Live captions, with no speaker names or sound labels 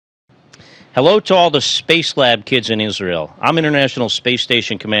Hello to all the Space Lab kids in Israel. I'm International Space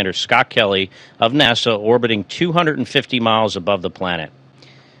Station Commander Scott Kelly of NASA, orbiting 250 miles above the planet.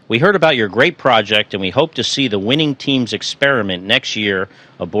 We heard about your great project, and we hope to see the winning team's experiment next year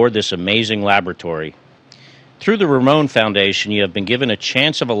aboard this amazing laboratory. Through the Ramon Foundation, you have been given a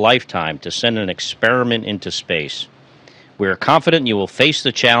chance of a lifetime to send an experiment into space. We are confident you will face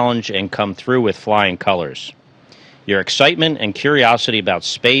the challenge and come through with flying colors. Your excitement and curiosity about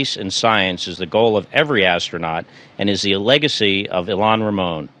space and science is the goal of every astronaut and is the legacy of Ilan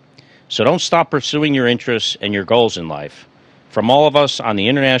Ramon. So don't stop pursuing your interests and your goals in life. From all of us on the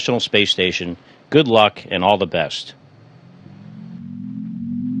International Space Station, good luck and all the best.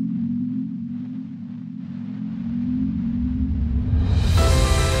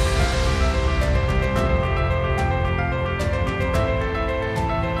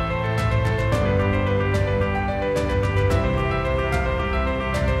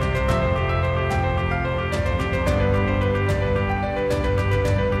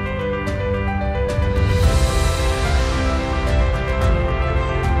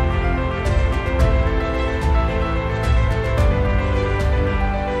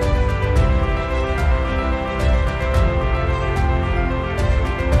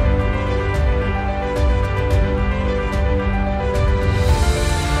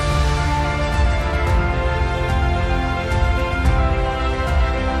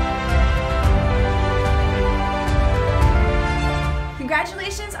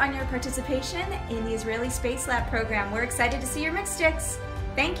 Congratulations on your participation in the Israeli Space Lab program. We're excited to see your mixed sticks.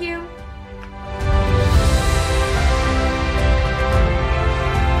 Thank you.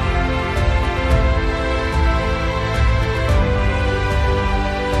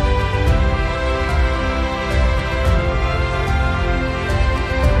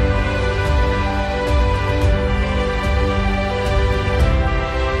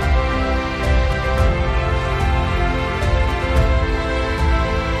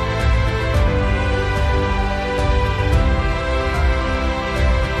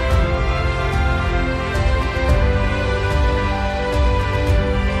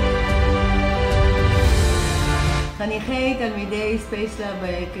 חניכי תלמידי ספייסלאב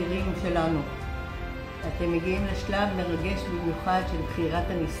היקרים שלנו, אתם מגיעים לשלב מרגש במיוחד של בחירת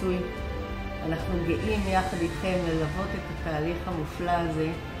הניסוי. אנחנו גאים יחד איתכם ללוות את התהליך המופלא הזה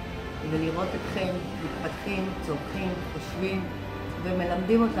ולראות אתכם מתפתחים, צורכים, חושבים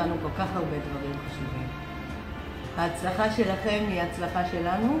ומלמדים אותנו כל כך הרבה דברים חשובים. ההצלחה שלכם היא הצלחה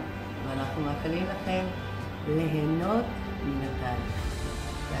שלנו, ואנחנו מאחלים לכם ליהנות מן התהליך.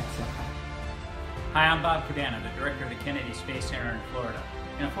 בהצלחה. Hi, I'm Bob Cabana, the director of the Kennedy Space Center in Florida,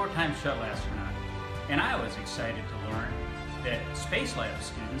 and a four-time shuttle astronaut. And I was excited to learn that Space Lab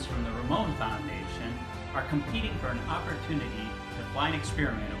students from the Ramon Foundation are competing for an opportunity to fly an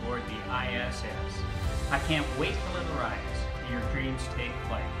experiment aboard the ISS. I can't wait till it arrives and your dreams take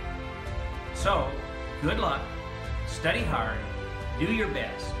flight. So, good luck, study hard, do your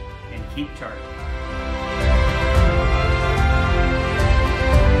best, and keep charging.